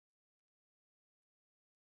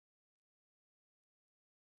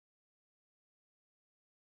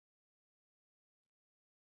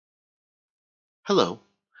Hello.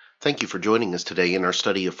 Thank you for joining us today in our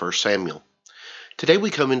study of 1 Samuel. Today we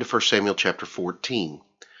come into 1 Samuel chapter 14.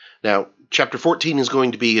 Now, chapter 14 is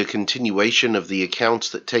going to be a continuation of the accounts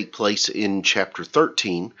that take place in chapter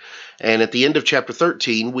 13. And at the end of chapter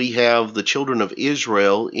 13, we have the children of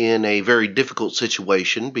Israel in a very difficult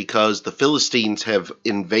situation because the Philistines have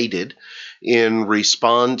invaded in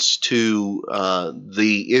response to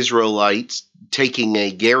the Israelites taking a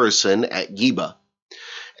garrison at Geba.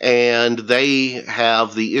 And they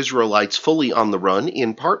have the Israelites fully on the run,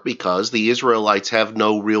 in part because the Israelites have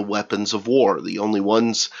no real weapons of war. The only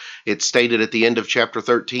ones, it's stated at the end of chapter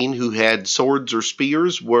 13, who had swords or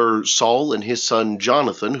spears were Saul and his son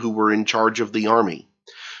Jonathan, who were in charge of the army.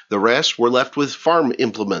 The rest were left with farm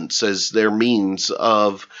implements as their means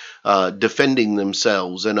of defending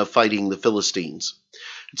themselves and of fighting the Philistines.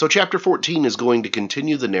 So chapter 14 is going to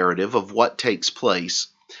continue the narrative of what takes place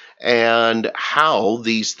and how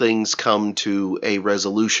these things come to a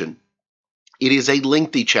resolution. It is a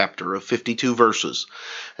lengthy chapter of 52 verses,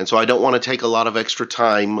 and so I don't want to take a lot of extra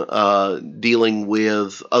time dealing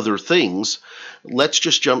with other things. Let's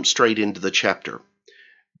just jump straight into the chapter.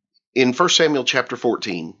 In 1 Samuel chapter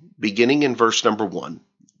 14, beginning in verse number 1,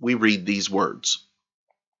 we read these words.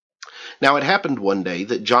 Now it happened one day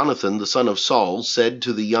that Jonathan the son of Saul said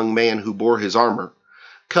to the young man who bore his armor,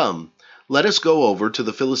 "Come, let us go over to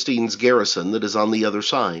the Philistines' garrison that is on the other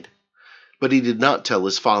side." But he did not tell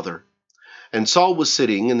his father. And Saul was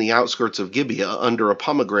sitting in the outskirts of Gibeah under a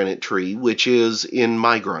pomegranate tree, which is in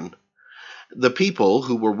Migron. The people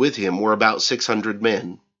who were with him were about 600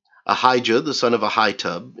 men. Ahijah, the son of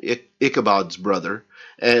Ahitub, Ichabod's brother,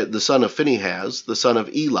 the son of Phinehas, the son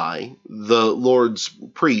of Eli, the Lord's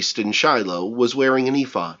priest in Shiloh, was wearing an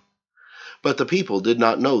ephod. But the people did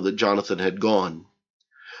not know that Jonathan had gone.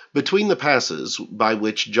 Between the passes by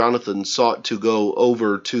which Jonathan sought to go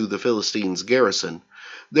over to the Philistines' garrison,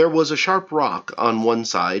 there was a sharp rock on one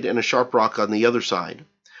side and a sharp rock on the other side,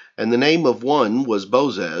 and the name of one was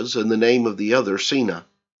Bozez, and the name of the other Sina.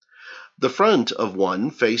 The front of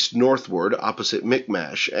one faced northward opposite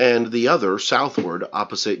Michmash, and the other southward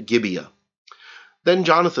opposite Gibeah. Then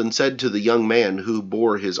Jonathan said to the young man who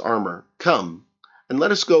bore his armor, "Come, and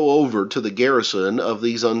let us go over to the garrison of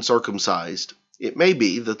these uncircumcised. It may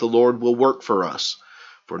be that the Lord will work for us,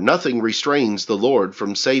 for nothing restrains the Lord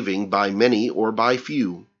from saving by many or by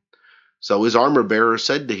few." So his armor-bearer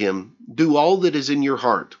said to him, "Do all that is in your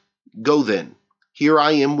heart. Go then, here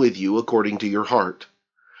I am with you according to your heart."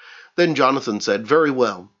 Then Jonathan said, "Very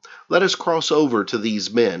well, let us cross over to these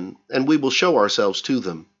men, and we will show ourselves to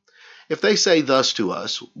them. If they say thus to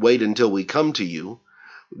us, 'Wait until we come to you,'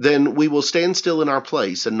 then we will stand still in our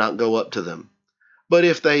place and not go up to them. But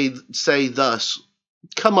if they say thus,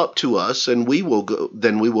 'Come up to us, and we will go,'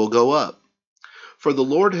 then we will go up. For the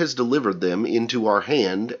Lord has delivered them into our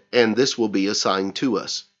hand, and this will be a sign to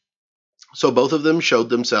us." So both of them showed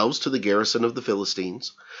themselves to the garrison of the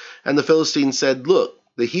Philistines. And the Philistines said, "Look,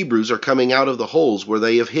 the Hebrews are coming out of the holes where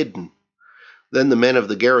they have hidden." Then the men of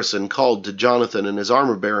the garrison called to Jonathan and his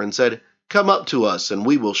armor-bearer and said, "Come up to us, and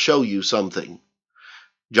we will show you something."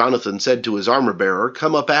 Jonathan said to his armor-bearer,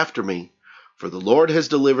 "Come up after me, for the Lord has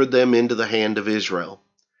delivered them into the hand of Israel."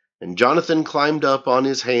 And Jonathan climbed up on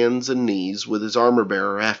his hands and knees with his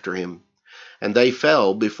armor-bearer after him. And they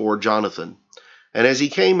fell before Jonathan. And as he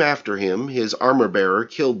came after him, his armor-bearer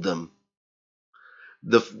killed them.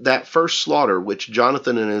 That first slaughter which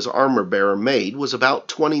Jonathan and his armor-bearer made was about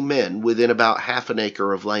 20 men within about half an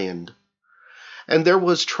acre of land. And there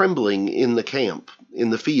was trembling in the camp,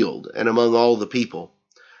 in the field, and among all the people.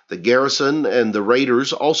 The garrison and the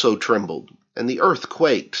raiders also trembled, and the earth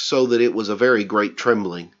quaked, so that it was a very great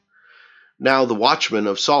trembling. Now the watchmen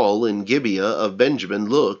of Saul in Gibeah of Benjamin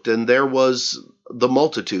looked, and there was the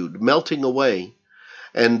multitude melting away,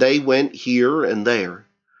 and they went here and there.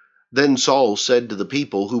 Then Saul said to the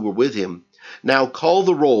people who were with him, "Now call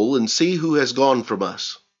the roll and see who has gone from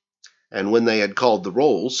us." And when they had called the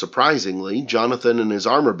roll, surprisingly, Jonathan and his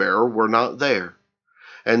armor-bearer were not there.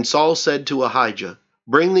 And Saul said to Ahijah,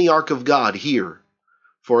 "Bring the ark of God here."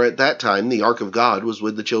 For at that time the ark of God was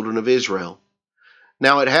with the children of Israel.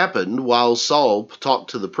 Now it happened, while Saul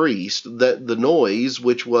talked to the priest, that the noise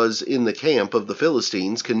which was in the camp of the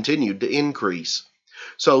Philistines continued to increase.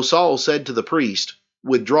 So Saul said to the priest,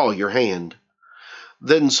 "Withdraw your hand."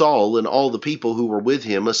 Then Saul and all the people who were with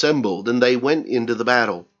him assembled, and they went into the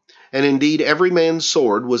battle. And indeed every man's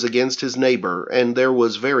sword was against his neighbor, and there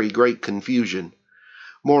was very great confusion.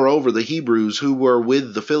 Moreover, the Hebrews who were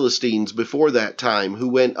with the Philistines before that time, who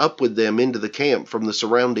went up with them into the camp from the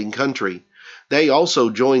surrounding country, they also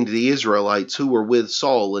joined the Israelites who were with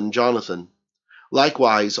Saul and Jonathan.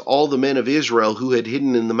 Likewise, all the men of Israel who had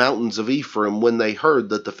hidden in the mountains of Ephraim, when they heard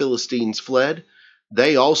that the Philistines fled,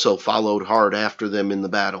 they also followed hard after them in the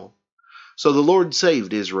battle. So the Lord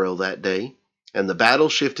saved Israel that day, and the battle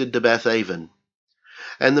shifted to Bethaven.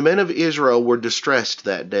 And the men of Israel were distressed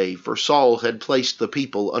that day, for Saul had placed the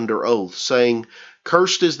people under oath, saying,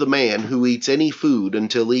 Cursed is the man who eats any food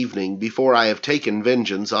until evening, before I have taken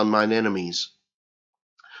vengeance on mine enemies.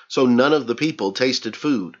 So none of the people tasted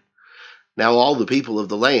food. Now all the people of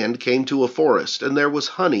the land came to a forest, and there was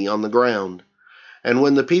honey on the ground. And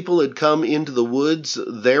when the people had come into the woods,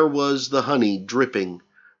 there was the honey dripping.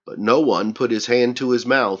 But no one put his hand to his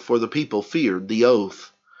mouth, for the people feared the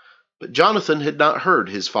oath. But Jonathan had not heard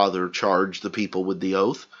his father charge the people with the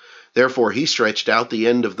oath. Therefore he stretched out the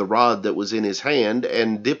end of the rod that was in his hand,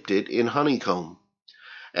 and dipped it in honeycomb,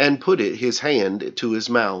 and put it his hand to his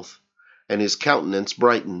mouth, and his countenance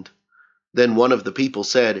brightened. Then one of the people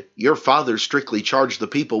said, Your father strictly charged the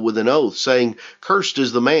people with an oath, saying, Cursed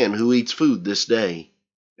is the man who eats food this day.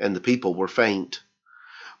 And the people were faint.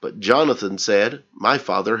 But Jonathan said, My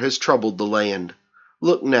father has troubled the land.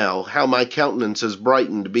 Look now, how my countenance has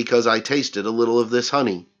brightened, because I tasted a little of this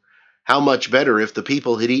honey. How much better if the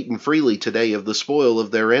people had eaten freely today of the spoil of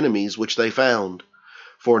their enemies which they found.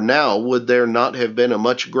 For now would there not have been a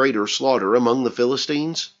much greater slaughter among the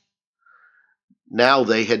Philistines? Now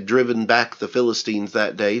they had driven back the Philistines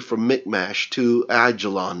that day from Michmash to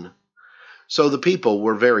Aijalon. So the people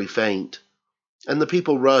were very faint. And the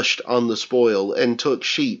people rushed on the spoil, and took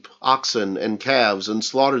sheep, oxen, and calves, and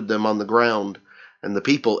slaughtered them on the ground, and the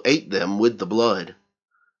people ate them with the blood.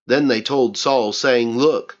 Then they told Saul, saying,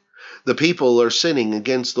 Look, the people are sinning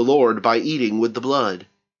against the Lord by eating with the blood.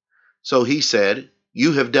 So he said,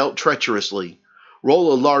 You have dealt treacherously.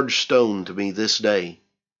 Roll a large stone to me this day.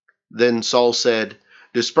 Then Saul said,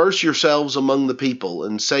 Disperse yourselves among the people,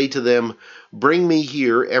 and say to them, Bring me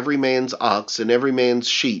here every man's ox and every man's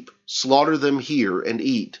sheep, slaughter them here and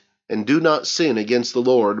eat, and do not sin against the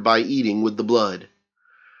Lord by eating with the blood.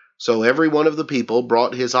 So every one of the people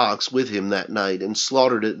brought his ox with him that night, and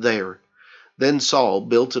slaughtered it there. Then Saul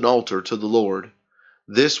built an altar to the Lord.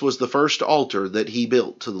 This was the first altar that he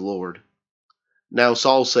built to the Lord. Now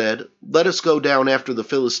Saul said, Let us go down after the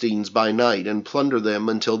Philistines by night, and plunder them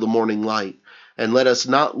until the morning light, and let us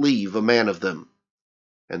not leave a man of them.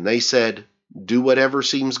 And they said, Do whatever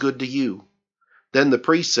seems good to you. Then the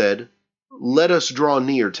priest said, Let us draw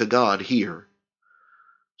near to God here.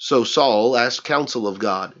 So Saul asked counsel of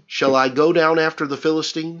God, Shall I go down after the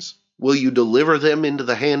Philistines? Will you deliver them into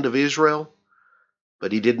the hand of Israel?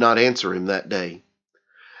 But he did not answer him that day.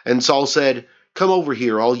 And Saul said, Come over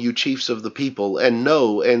here, all you chiefs of the people, and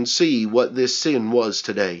know and see what this sin was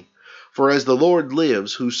today. For as the Lord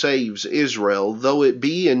lives, who saves Israel, though it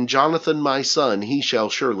be in Jonathan my son, he shall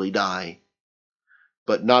surely die.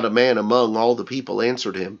 But not a man among all the people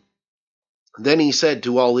answered him. Then he said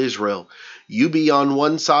to all Israel, You be on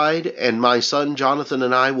one side, and my son Jonathan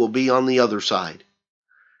and I will be on the other side.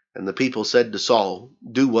 And the people said to Saul,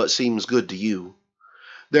 Do what seems good to you.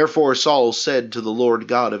 Therefore Saul said to the Lord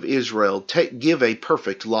God of Israel, Give a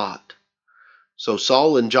perfect lot. So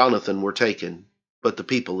Saul and Jonathan were taken, but the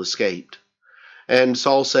people escaped. And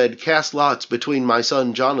Saul said, Cast lots between my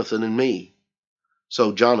son Jonathan and me.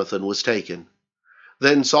 So Jonathan was taken.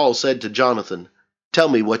 Then Saul said to Jonathan, Tell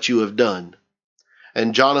me what you have done.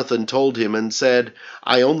 And Jonathan told him and said,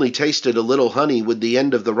 I only tasted a little honey with the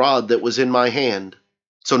end of the rod that was in my hand.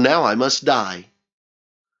 So now I must die.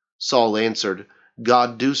 Saul answered,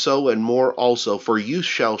 God do so and more also, for you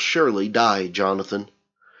shall surely die, Jonathan.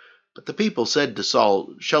 But the people said to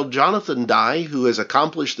Saul, Shall Jonathan die, who has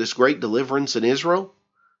accomplished this great deliverance in Israel?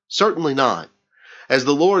 Certainly not. As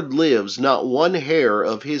the Lord lives, not one hair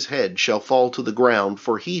of his head shall fall to the ground,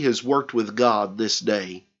 for he has worked with God this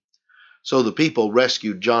day. So the people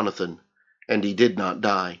rescued Jonathan, and he did not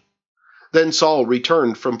die. Then Saul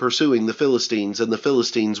returned from pursuing the Philistines, and the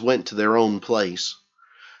Philistines went to their own place.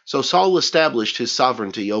 So Saul established his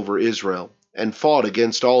sovereignty over Israel, and fought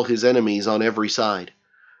against all his enemies on every side,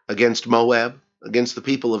 against Moab, against the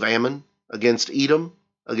people of Ammon, against Edom,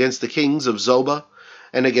 against the kings of Zobah,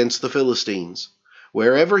 and against the Philistines.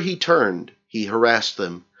 Wherever he turned, he harassed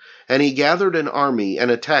them, and he gathered an army and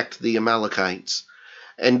attacked the Amalekites,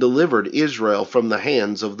 and delivered Israel from the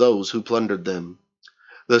hands of those who plundered them.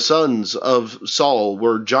 The sons of Saul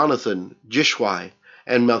were Jonathan, Jishwi,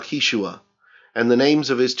 and Malchishua, and the names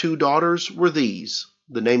of his 2 daughters were these,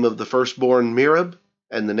 the name of the firstborn Merab,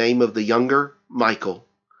 and the name of the younger Michal.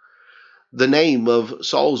 The name of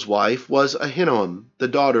Saul's wife was Ahinoam, the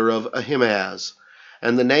daughter of Ahimaaz,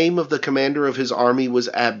 and the name of the commander of his army was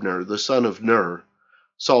Abner, the son of Ner,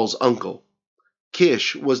 Saul's uncle.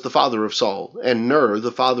 Kish was the father of Saul, and Ner,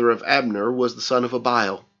 the father of Abner, was the son of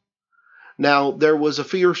Abiel. Now there was a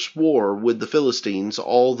fierce war with the Philistines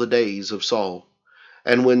all the days of Saul.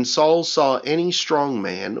 And when Saul saw any strong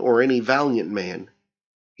man or any valiant man,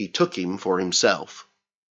 he took him for himself.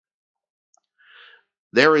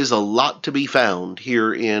 There is a lot to be found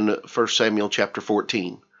here in 1 Samuel chapter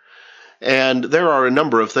 14. And there are a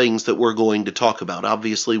number of things that we're going to talk about.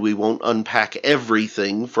 Obviously, we won't unpack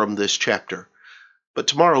everything from this chapter. But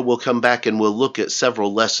tomorrow we'll come back and we'll look at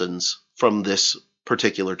several lessons from this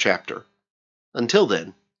particular chapter. Until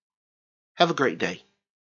then, have a great day.